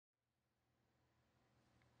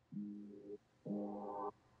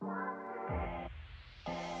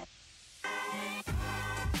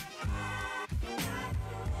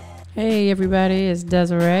Hey everybody, it's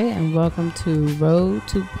Desiree and welcome to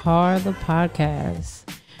Road2Par, the podcast.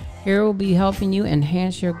 Here we'll be helping you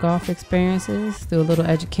enhance your golf experiences through a little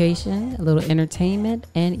education, a little entertainment,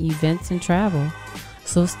 and events and travel.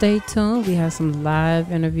 So stay tuned. We have some live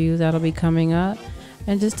interviews that'll be coming up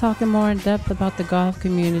and just talking more in depth about the golf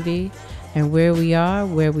community and where we are,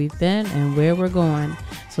 where we've been, and where we're going.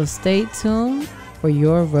 So stay tuned for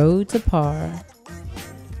your Road to Par.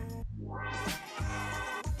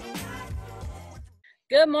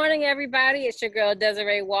 Good morning, everybody. It's your girl,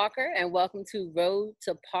 Desiree Walker, and welcome to Road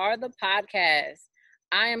to Par, the podcast.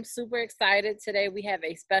 I am super excited. Today we have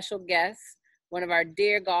a special guest, one of our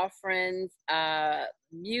dear golf friends,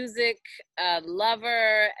 music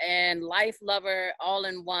lover and life lover, all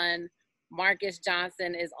in one. Marcus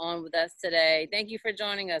Johnson is on with us today. Thank you for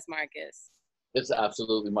joining us, Marcus. It's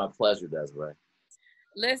absolutely my pleasure, Desiree.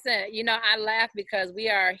 Listen, I laugh because we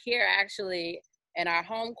are here actually in our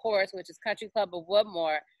home course, which is Country Club of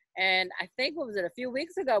Woodmore. And I think, what was it, a few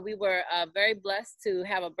weeks ago, we were very blessed to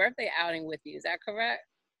have a birthday outing with you. Is that correct?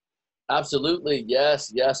 Absolutely.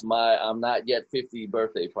 Yes. I'm not yet 50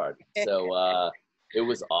 birthday party. So it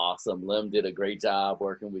was awesome. Lim did a great job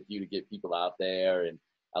working with you to get people out there. And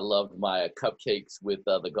I loved my cupcakes with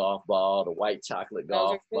the golf ball, the white chocolate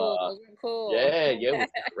golf ball. Those are cool. Yeah, it was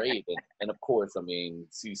great. And of course, I mean,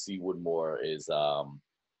 CC Woodmore is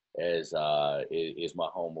my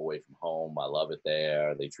home away from home. I love it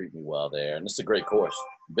there. They treat me well there. And it's a great course.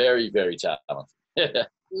 Very, very challenging.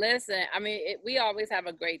 Listen, I mean, we always have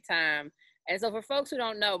a great time. And so for folks who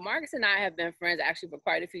don't know, Marcus and I have been friends actually for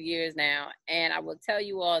quite a few years now. And I will tell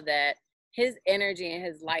you all that his energy and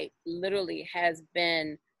his light literally has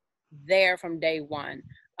been there from day one.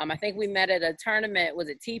 I think we met at a tournament. Was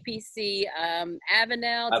it TPC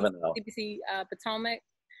Avenel, TPC Potomac?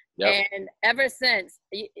 Yep. And ever since,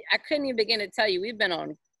 I couldn't even begin to tell you, we've been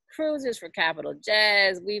on cruises for Capital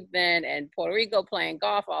Jazz. We've been in Puerto Rico playing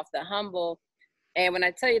golf off the Humble. And when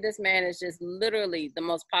I tell you, this man is just literally the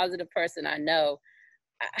most positive person I know.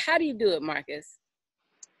 How do you do it, Marcus?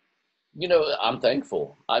 I'm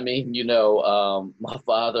thankful. I mean, my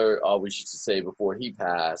father always used to say before he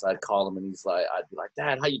passed, I'd call him and I'd be like,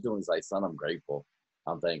 Dad, how you doing? He's like, son, I'm grateful.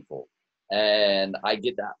 I'm thankful. And I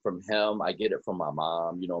get that from him. I get it from my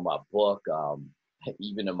mom. My book,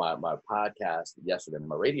 even in my podcast yesterday,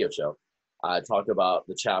 my radio show, I talked about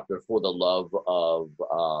the chapter for the love of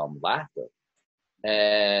laughter.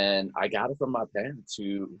 And I got it from my parents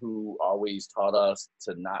who always taught us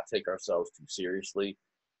to not take ourselves too seriously.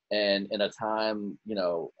 And in a time,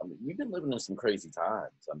 we've been living in some crazy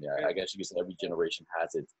times. I mean, I guess you could say every generation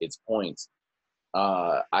has its points.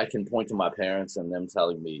 I can point to my parents and them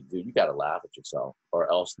telling me, dude, you got to laugh at yourself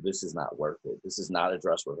or else this is not worth it. This is not a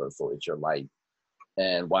dress rehearsal. It's your life.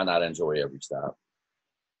 And why not enjoy every step?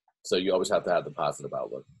 So you always have to have the positive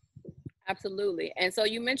outlook. Absolutely. And so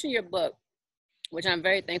you mentioned your book, which I'm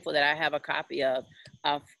very thankful that I have a copy of,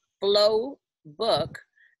 FLO book.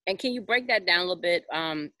 And can you break that down a little bit?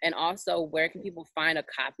 And also, where can people find a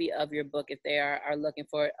copy of your book if they are looking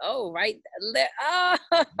for it? Oh, right. Oh,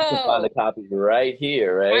 you can find a copy right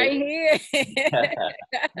here, right? Right here.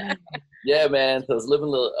 Yeah, man. So it's living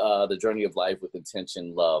the journey of life with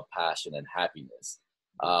intention, love, passion, and happiness.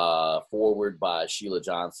 Forward by Sheila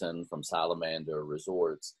Johnson from Salamander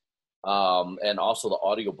Resorts. And also the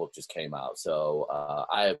audiobook just came out. So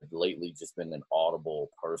I have lately just been an Audible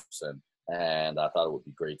person. And I thought it would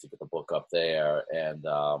be great to get the book up there, and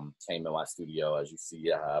came in my studio. As you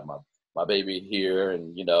see, I have my baby here,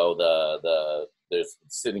 and there's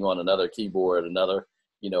sitting on another keyboard, another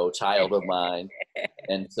child of mine,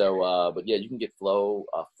 and so but yeah, you can get FLO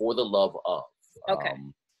for the love of,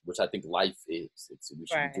 which I think life is. We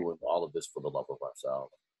should be doing all of this for the love of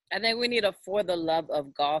ourselves. I think we need a for the love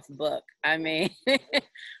of golf book. I mean,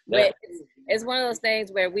 it's one of those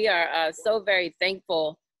things where we are so very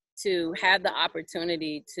thankful to have the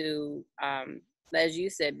opportunity to, as you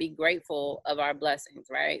said, be grateful of our blessings,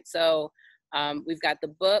 right? So we've got the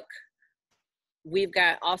book. We've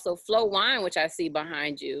got also FLO Wine, which I see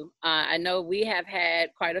behind you. I know we have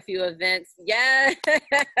had quite a few events. Yeah.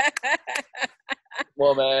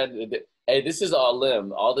 Well, man, hey, this is all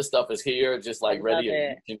Lim. All this stuff is here, just like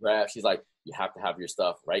ready to grab. She's like, you have to have your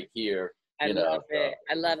stuff right here. I love it.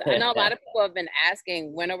 I love it. I know a lot of people have been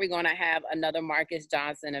asking, when are we going to have another Marcus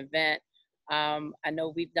Johnson event? I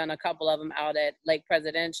know we've done a couple of them out at Lake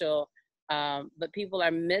Presidential, but people are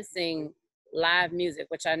missing live music,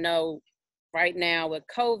 which I know right now with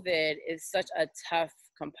COVID is such a tough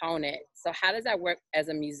component. So how does that work as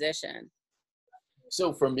a musician?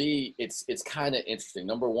 So for me, it's kind of interesting.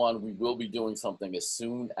 Number one, we will be doing something as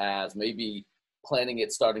soon as maybe planning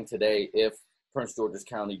it starting today if Prince George's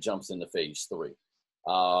County jumps into phase 3.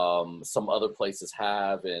 Some other places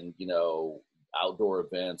have, and, you know, outdoor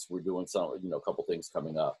events, we're doing some, you know, a couple things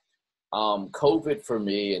coming up. COVID for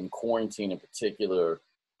me and quarantine in particular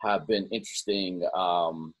have been interesting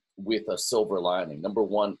with a silver lining. Number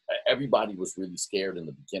one, everybody was really scared in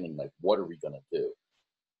the beginning, like, what are we going to do?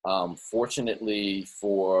 Fortunately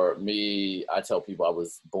for me, I tell people I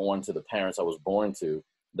was born to the parents I was born to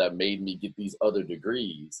that made me get these other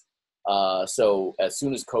degrees. So as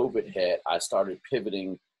soon as COVID hit, I started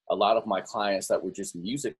pivoting a lot of my clients that were just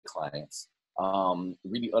music clients,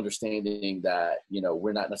 really understanding that, you know,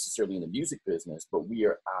 we're not necessarily in the music business, but we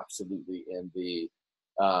are absolutely in the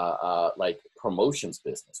like promotions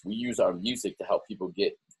business. We use our music to help people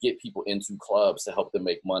get people into clubs, to help them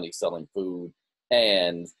make money selling food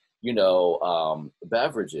and, you know,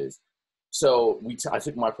 beverages. So I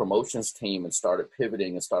took my promotions team and started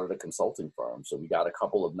pivoting and started a consulting firm. So we got a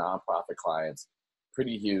couple of nonprofit clients,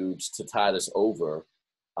 pretty huge, to tide us over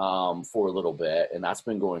for a little bit. And that's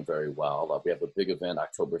been going very well. We have a big event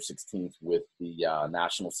October 16th with the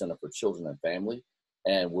National Center for Children and Family.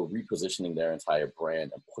 And we're repositioning their entire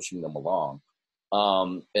brand and pushing them along.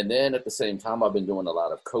 And then at the same time, I've been doing a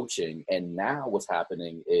lot of coaching. And now what's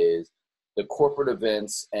happening is the corporate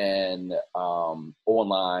events and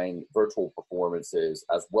online virtual performances,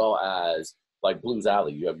 as well as like Blues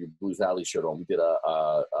Alley. You have your Blues Alley shirt on. We did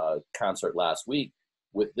a concert last week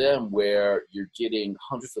with them where you're getting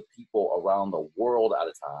hundreds of people around the world at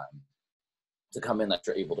a time to come in that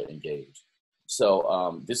you're able to engage.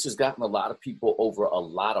 So this has gotten a lot of people over a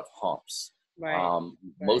lot of humps. Right.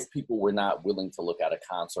 Most people were not willing to look at a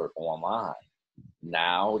concert online.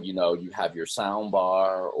 Now, you know, you have your sound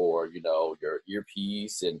bar or, you know, your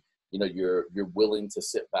earpiece, and, you know, you're willing to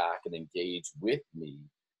sit back and engage with me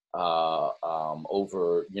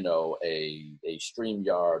over, you know, a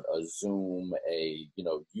StreamYard, a Zoom, a, you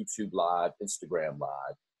know, YouTube Live, Instagram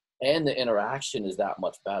Live, and the interaction is that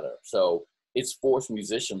much better. So it's forced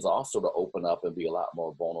musicians also to open up and be a lot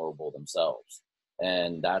more vulnerable themselves.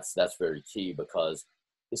 And that's very key, because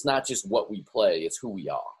it's not just what we play, it's who we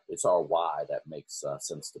are. It's our why that makes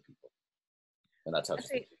sense to people. And that's how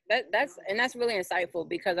that's really insightful,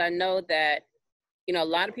 because I know that, you know, a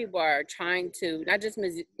lot of people are trying to, not just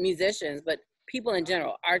musicians, but people in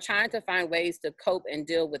general are trying to find ways to cope and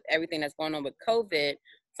deal with everything that's going on with COVID.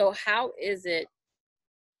 So how is it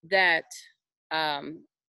that,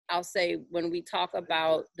 I'll say, when we talk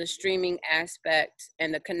about the streaming aspect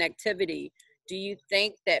and the connectivity, do you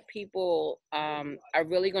think that people are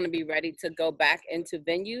really going to be ready to go back into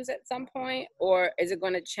venues at some point, or is it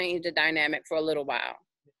going to change the dynamic for a little while?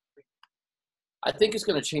 I think it's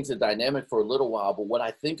going to change the dynamic for a little while, but what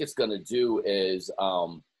I think it's going to do is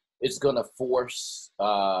it's going to force,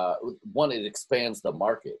 one, it expands the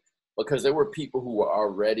market, because there were people who were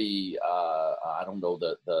already, I don't know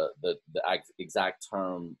the exact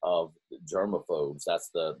term of germaphobes, that's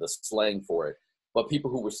the slang for it, but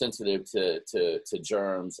people who were sensitive to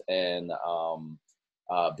germs and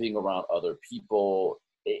being around other people.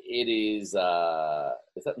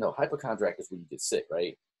 Hypochondriac is when you get sick,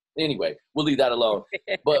 right? Anyway, we'll leave that alone.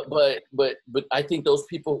 But I think those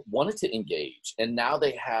people wanted to engage, and now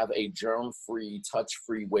they have a germ-free,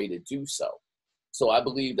 touch-free way to do so. So I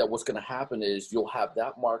believe that what's going to happen is you'll have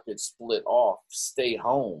that market split off, stay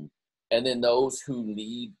home, and then those who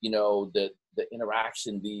need, you know, the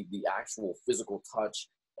interaction, the actual physical touch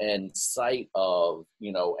and sight of,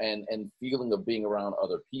 you know, and feeling of being around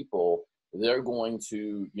other people, they're going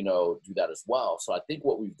to, you know, do that as well. So I think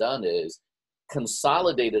what we've done is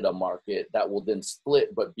consolidated a market that will then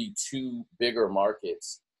split, but be two bigger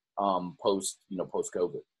markets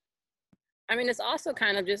post-COVID. I mean, it's also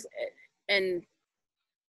kind of just, and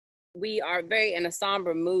we are very in a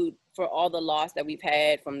somber mood for all the loss that we've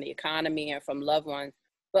had from the economy and from loved ones,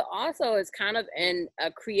 but also it's kind of in a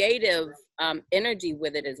creative energy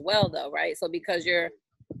with it as well, though, right? So because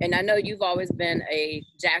and I know you've always been a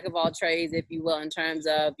jack of all trades, if you will, in terms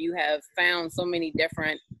of you have found so many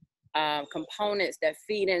different components that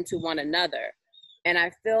feed into one another. And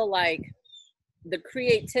I feel like the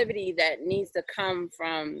creativity that needs to come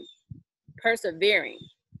from persevering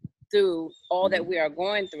through all that we are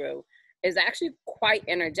going through is actually quite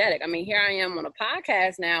energetic. I mean, here I am on a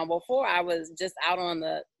podcast now. Before I was just out on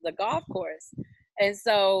the golf course. And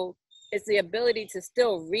so it's the ability to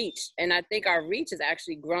still reach. And I think our reach is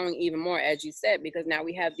actually growing even more, as you said, because now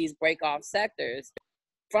we have these break off sectors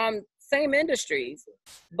from same industries,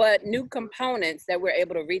 but new components that we're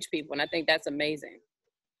able to reach people. And I think that's amazing.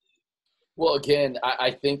 Well, again,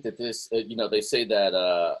 I think that this, they say that,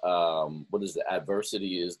 what is it?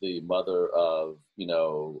 Adversity is the mother of,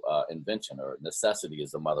 invention, or necessity is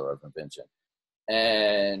the mother of invention.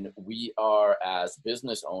 And we are, as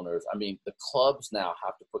business owners, I mean, the clubs now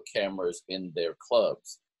have to put cameras in their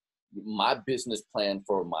clubs. My business plan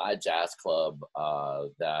for my jazz club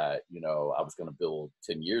that, I was going to build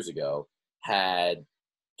 10 years ago had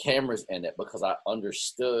cameras in it, because I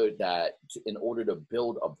understood that in order to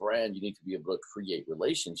build a brand, you need to be able to create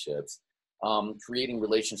relationships. Creating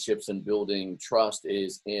relationships and building trust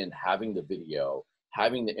is in having the video,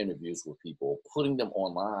 having the interviews with people, putting them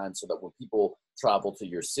online, so that when people travel to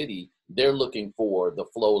your city, they're looking for the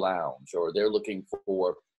FLO Lounge, or they're looking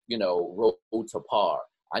for, Road2Par.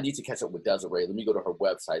 I need to catch up with Desiree. Let me go to her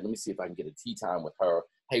website. Let me see if I can get a tea time with her.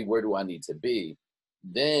 Hey, where do I need to be?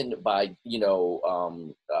 Then by,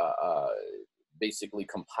 basically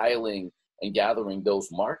compiling and gathering those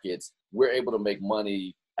markets, we're able to make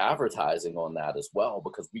money advertising on that as well,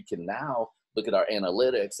 because we can now look at our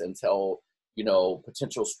analytics and tell,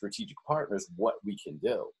 potential strategic partners what we can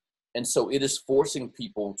do. And so it is forcing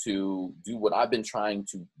people to do what I've been trying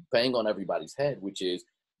to bang on everybody's head, which is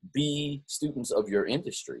be students of your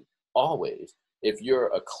industry always. If you're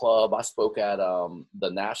a club, I spoke at the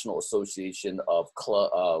National Association of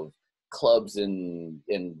Clubs and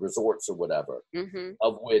Resorts or whatever,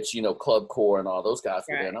 of which, Club Core and all those guys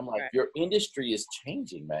were there. And I'm like, your industry is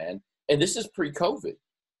changing, man. And this is pre-COVID.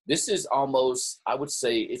 This is almost, I would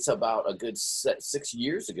say it's about a good 6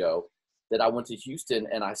 years ago that I went to Houston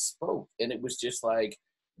and I spoke. And it was just like,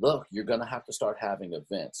 look, you're going to have to start having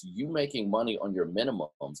events. You making money on your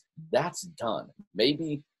minimums, that's done.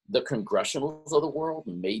 Maybe the Congressionals of the world,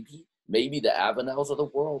 maybe the Avenels of the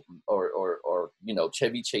world, or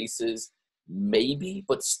Chevy Chases, maybe,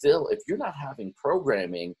 but still, if you're not having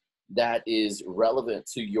programming that is relevant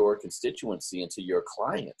to your constituency and to your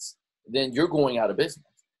clients, then you're going out of business.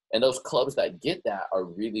 And those clubs that get that are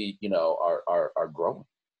really, are growing.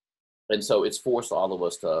 And so it's forced all of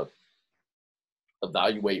us to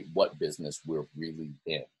evaluate what business we're really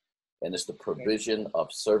in. And it's the provision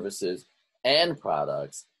of services and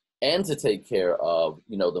products, and to take care of,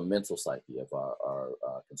 the mental psyche of our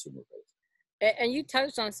consumer base. And you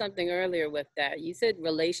touched on something earlier with that. You said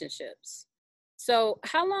relationships. So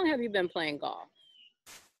how long have you been playing golf?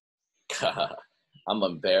 I'm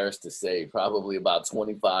embarrassed to say probably about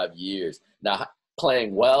 25 years. Now,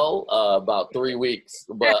 playing well, about 3 weeks,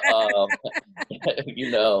 but,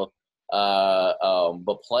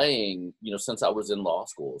 but playing, since I was in law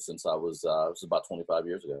school, since I was about 25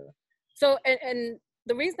 years ago. So, and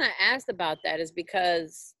the reason I asked about that is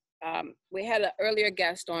because we had an earlier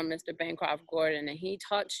guest on, Mr. Bancroft Gordon, and he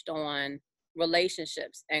touched on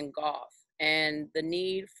relationships and golf and the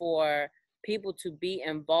need for people to be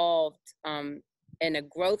involved in a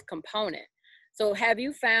growth component. So have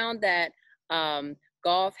you found that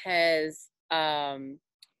golf has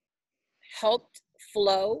helped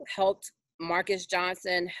FLO, helped Marcus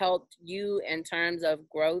Johnson, helped you in terms of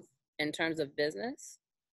growth, in terms of business?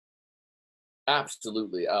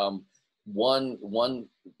 Absolutely. One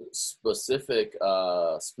specific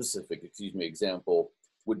example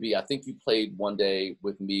would be, I think you played one day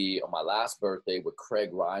with me on my last birthday with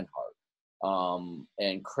Craig Reinhardt.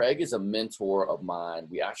 And Craig is a mentor of mine.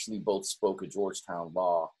 We actually both spoke at Georgetown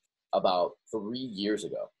Law about 3 years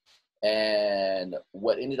ago. And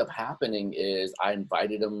what ended up happening is I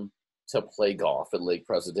invited him to play golf at Lake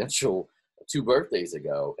Presidential 2 birthdays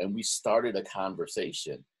ago, and we started a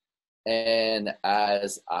conversation. And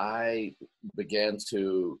as I began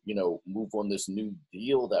to, move on this new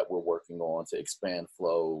deal that we're working on to expand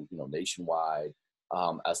FLO, nationwide,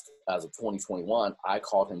 as of 2021, I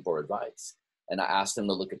called him for advice, and I asked him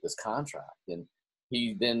to look at this contract. And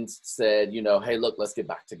he then said, hey, look, let's get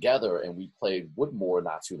back together. And we played Woodmore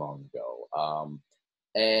not too long ago.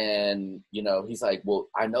 And, he's like, well,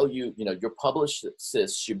 I know your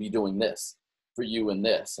publicist should be doing this for you and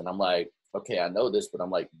this. And I'm like, okay, I know this, but I'm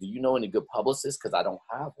like, do you know any good publicists? Because I don't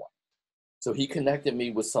have one. So he connected me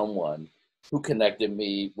with someone who connected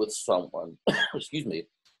me with someone,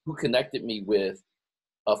 who connected me with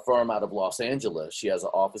a firm out of Los Angeles. She has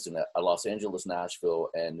an office in Los Angeles, Nashville,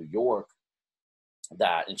 and New York.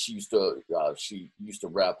 And she used to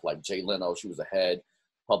rep like Jay Leno. She was a head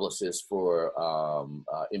publicist for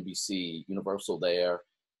NBC Universal there.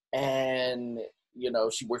 And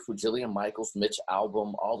she works with Jillian Michaels, Mitch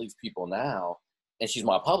Albom, all these people now, and she's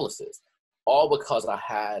my publicist. All because I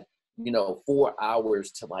had, 4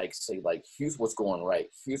 hours to say, here's what's going right,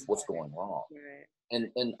 here's what's going wrong.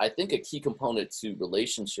 Right. And I think a key component to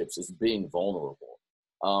relationships is being vulnerable.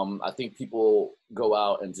 I think people go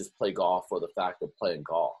out and just play golf for the fact of playing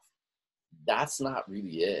golf. That's not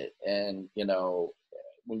really it. And, you know,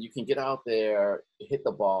 when you can get out there, hit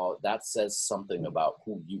the ball, that says something about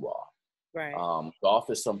who you are. Right. Golf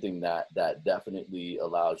is something that definitely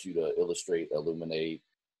allows you to illustrate, illuminate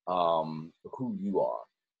who you are.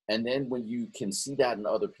 And then when you can see that in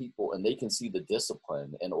other people and they can see the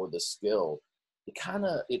discipline and or the skill,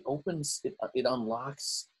 it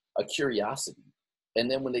unlocks a curiosity. And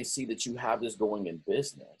then when they see that you have this going in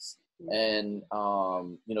business and,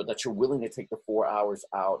 you know, that you're willing to take the 4 hours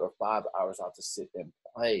out or 5 hours out to sit and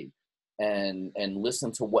play and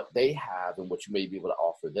listen to what they have and what you may be able to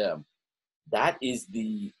offer them, that is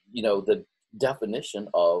the, you know, the definition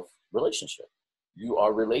of relationship. You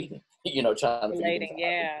are relating, you know, trying to figure things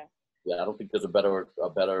out. Yeah, I don't think there's a better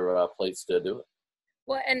place to do it.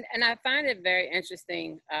 Well, and I find it very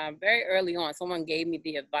interesting. Very early on, someone gave me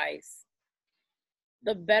the advice: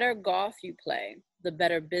 the better golf you play, the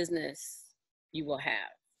better business you will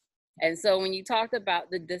have. And so when you talked about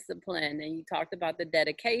the discipline and you talked about the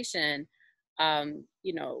dedication,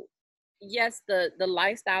 you know, yes, the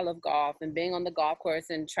lifestyle of golf and being on the golf course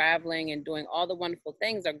and traveling and doing all the wonderful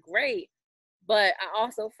things are great. But I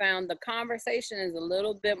also found the conversation is a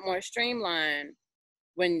little bit more streamlined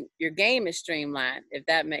when your game is streamlined, if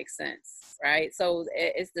that makes sense, right? So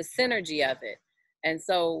it's the synergy of it. And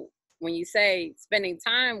so when you say spending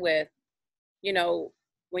time with, you know,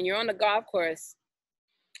 when you're on the golf course,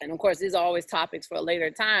 and of course, these are always topics for a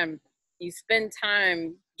later time, you spend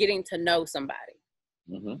time getting to know somebody.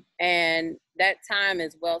 Mm-hmm. And that time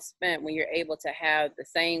is well spent when you're able to have the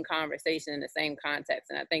same conversation in the same context.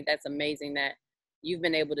 And I think that's amazing that you've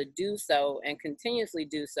been able to do so and continuously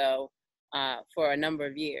do so for a number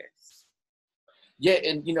of years. Yeah,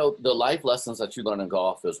 and you know, the life lessons that you learn in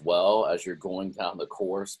golf as well as you're going down the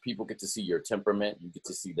course, people get to see your temperament, you get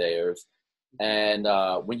to see theirs. And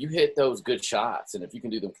when you hit those good shots, and if you can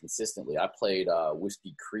do them consistently, I played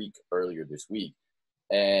Whiskey Creek earlier this week,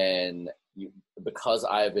 and because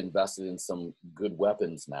I have invested in some good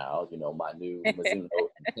weapons now, you know, my new Mizuno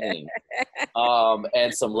King,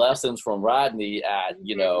 and some lessons from Rodney at,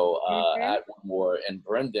 you know, at Woodmore and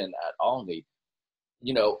Brendan at Olney,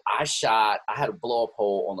 you know, I had a blow up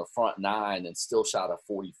hole on the front nine and still shot a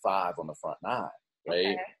 45 on the front nine,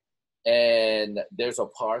 right? Okay. And there's a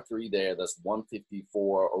par 3 there that's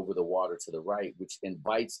 154 over the water to the right, which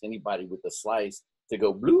invites anybody with a slice to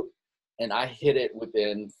go bloop. And I hit it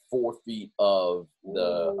within 4 feet of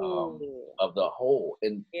the hole.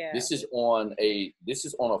 And this is on a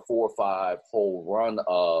 4 or 5 hole run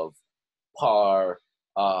of par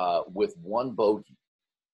with one bogey.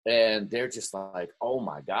 And they're just like, oh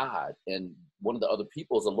my God. And one of the other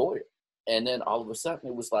people is a lawyer. And then all of a sudden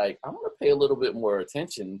it was like, I'm going to pay a little bit more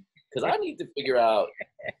attention because I need to figure out,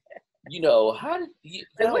 you know, how did you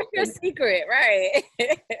know, what's your secret, right?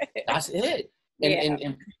 That's it. And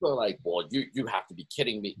people are like, well, you have to be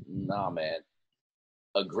kidding me. Nah, man.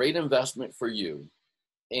 A great investment for you,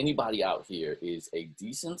 anybody out here, is a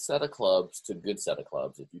decent set of clubs to good set of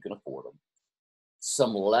clubs, if you can afford them,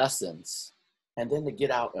 some lessons, and then to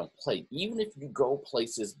get out and play. Even if you go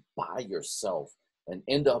places by yourself and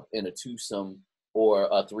end up in a twosome or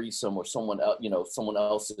a threesome or someone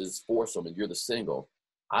else's foursome and you're the single.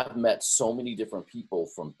 I've met so many different people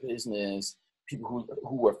from business, people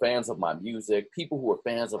who are fans of my music, people who are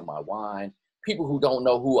fans of my wine, people who don't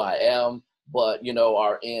know who I am, but, you know,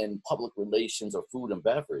 are in public relations or food and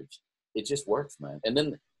beverage. It just works, man. And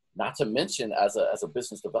then not to mention as a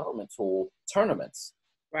business development tool, tournaments,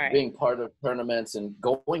 right? Being part of tournaments and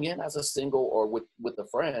going in as a single or with a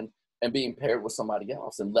friend and being paired with somebody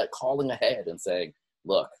else and calling ahead and saying,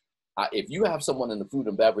 look, if you have someone in the food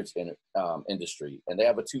and beverage industry and they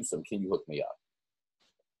have a twosome, can you hook me up?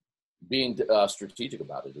 Being strategic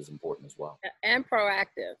about it is important as well. And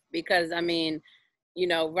proactive, because I mean, you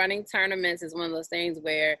know, running tournaments is one of those things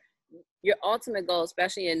where your ultimate goal,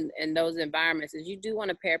 especially in those environments, is you do want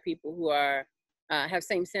to pair people who are have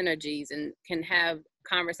same synergies and can have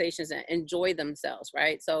conversations and enjoy themselves,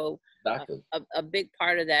 right? So exactly. A big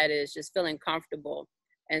part of that is just feeling comfortable.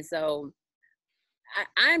 And so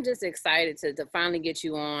I'm just excited to finally get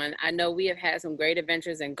you on. I know we have had some great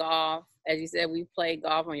adventures in golf. As you said, we played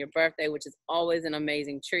golf on your birthday, which is always an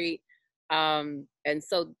amazing treat. And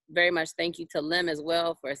so very much thank you to Lim as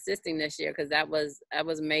well for assisting this year, because that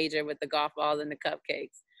was major with the golf balls and the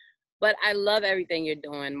cupcakes. But I love everything you're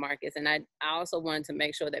doing, Marcus. And I also wanted to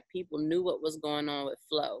make sure that people knew what was going on with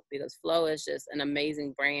FLO, because FLO is just an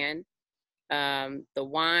amazing brand. The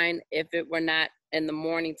wine, if it were not in the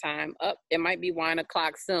morning time, it might be wine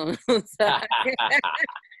o'clock soon. So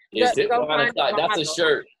Is it Go wine find a o'clock? That's a bottle.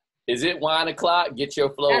 shirt. Is it wine o'clock? Get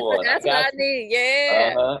your flow on. That's what I need.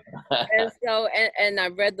 Yeah. Uh-huh. And so, and I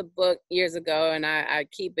read the book years ago, and I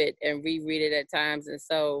keep it and reread it at times. And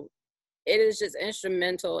so it is just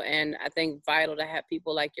instrumental and I think vital to have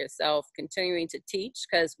people like yourself continuing to teach,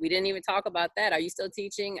 because we didn't even talk about that. Are you still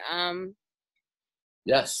teaching?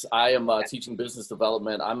 Yes, I am teaching business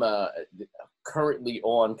development. I'm currently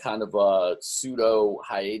on kind of a pseudo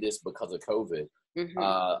hiatus because of COVID.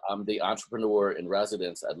 I'm the entrepreneur in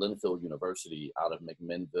residence at Linfield University out of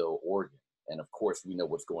McMinnville, Oregon. And of course, we know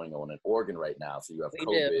what's going on in Oregon right now. So you have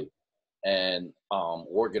COVID, and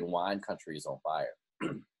Oregon wine country is on fire.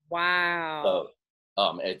 Wow.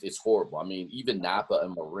 So it's horrible. I mean, even Napa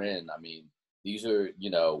and Marin, I mean, these are,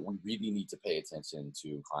 we really need to pay attention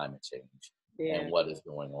to climate change and what is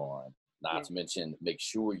going on. Not to mention, make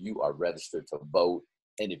sure you are registered to vote.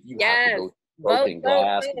 And if you have to go broken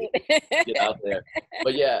glass, get out there.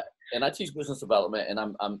 But yeah, and I teach business development, and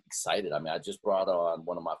I'm excited. I mean, I just brought on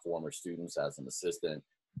one of my former students as an assistant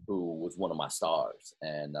who was one of my stars,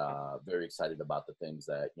 and very excited about the things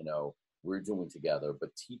that, we're doing together.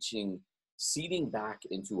 But seeding back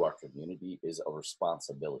into our community is a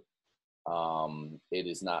responsibility. It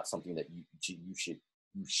is not something that you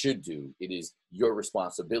should do. It is your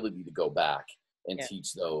responsibility to go back and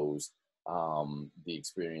teach those the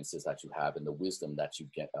experiences that you have and the wisdom that you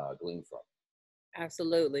get glean from.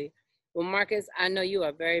 Absolutely. Well, Marcus, I know you are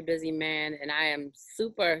a very busy man, and I am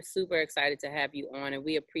super, super excited to have you on, and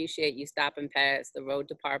we appreciate you stopping past the Road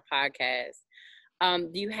to Par podcast.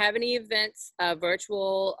 Do you have any events,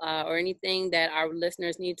 virtual or anything that our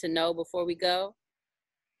listeners need to know before we go?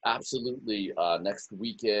 Absolutely. Next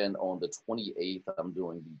weekend on the 28th, I'm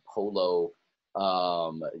doing the Polo,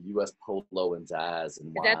 U.S. Polo and Jazz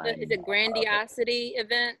and Wine. Is it Grandiosity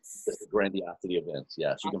Events? Grandiosity Events,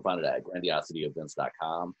 yes. You can find it at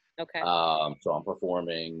grandiosityevents.com. Okay. So I'm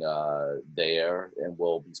performing there, and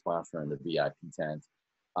we'll be sponsoring the VIP tent.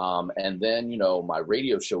 And then, my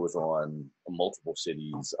radio show is on multiple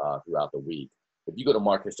cities throughout the week. If you go to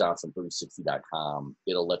marcusjohnson360.com,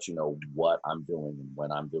 it'll let you know what I'm doing and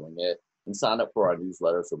when I'm doing it. And sign up for our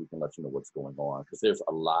newsletter so we can let you know what's going on. Because there's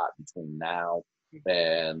a lot between now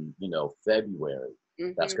and, February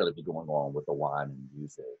that's going to be going on with the wine and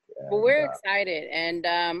music. And, well, we're excited. And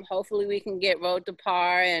hopefully we can get Road to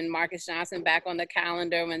Par and Marcus Johnson back on the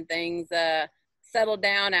calendar when things settle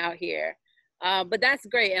down out here. But that's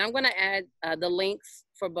great. And I'm going to add the links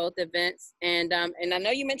for both events. And I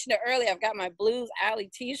know you mentioned it earlier. I've got my Blues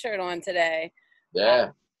Alley t-shirt on today.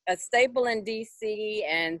 Yeah. A staple in DC,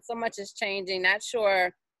 and so much is changing. Not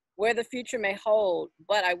sure where the future may hold,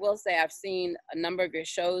 but I will say I've seen a number of your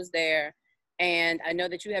shows there. And I know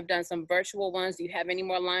that you have done some virtual ones. Do you have any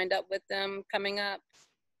more lined up with them coming up?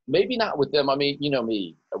 Maybe not with them. I mean, you know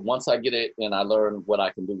me, once I get it and I learn what I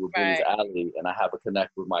can do with Blues Alley and I have a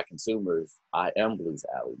connect with my consumers, I am Blues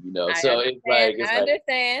Alley, so I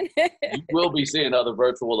understand. You will be seeing other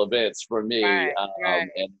virtual events from me right. and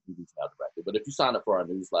you reach out directly. But if you sign up for our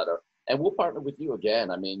newsletter, and we'll partner with you again.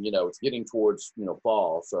 I mean, it's getting towards,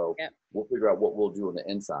 fall. So we'll figure out what we'll do on the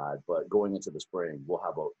inside, but going into the spring, we'll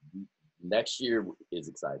have next year is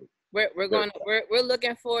exciting. We're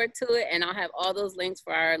looking forward to it, and I'll have all those links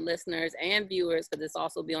for our listeners and viewers because this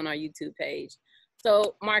also be on our YouTube page.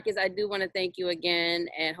 So, Marcus, I do want to thank you again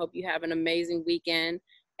and hope you have an amazing weekend.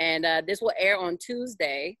 And this will air on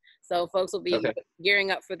Tuesday, so folks will be gearing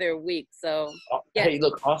up for their week. So, Hey,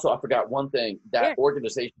 look, also I forgot one thing. That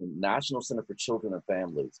organization, National Center for Children and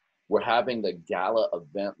Families, we're having the gala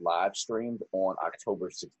event live streamed on October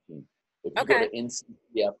 16th. If you go to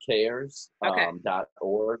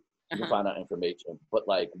ncfcares.org, you can find out information. But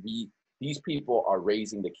these people are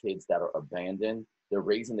raising the kids that are abandoned. They're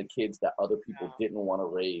raising the kids that other people didn't want to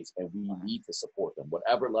raise, and we need to support them.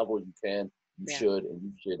 Whatever level you can, you should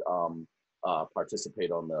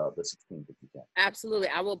participate on the 16th if you can. Absolutely.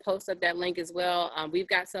 I will post up that link as well. We've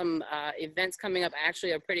got some events coming up,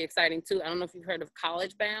 actually are pretty exciting too. I don't know if you've heard of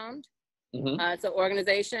College Bound. It's an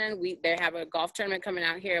organization. They have a golf tournament coming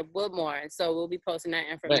out here at Woodmore, and so we'll be posting that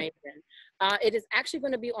information. It is actually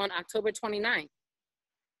going to be on October 29th.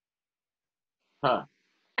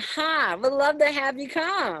 Would love to have you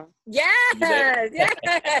come. Yes.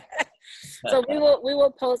 So we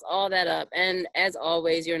will post all that up. And as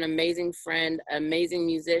always, you're an amazing friend, amazing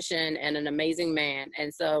musician, and an amazing man.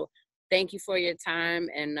 And so thank you for your time,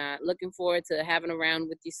 and looking forward to having a round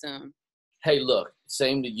with you soon. Hey, look,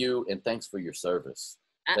 same to you, and thanks for your service.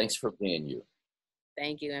 Thanks for being you.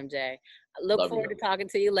 Thank you, MJ. I look forward to talking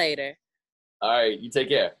to you later. All right, you take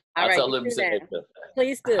care. I'll tell them to say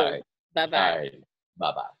please do. All right. Bye-bye. All right.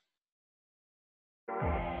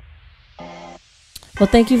 Bye-bye. Well,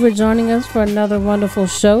 thank you for joining us for another wonderful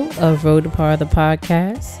show of Road to Par, the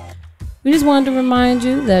podcast. We just wanted to remind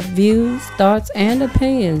you that views, thoughts, and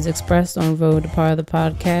opinions expressed on Road to Par, the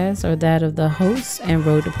podcast are that of the hosts and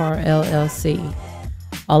Road to Par LLC.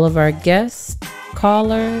 All of our guests,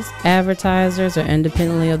 callers, advertisers are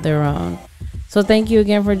independently of their own. So thank you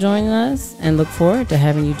again for joining us and look forward to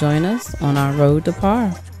having you join us on our Road to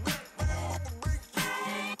Par.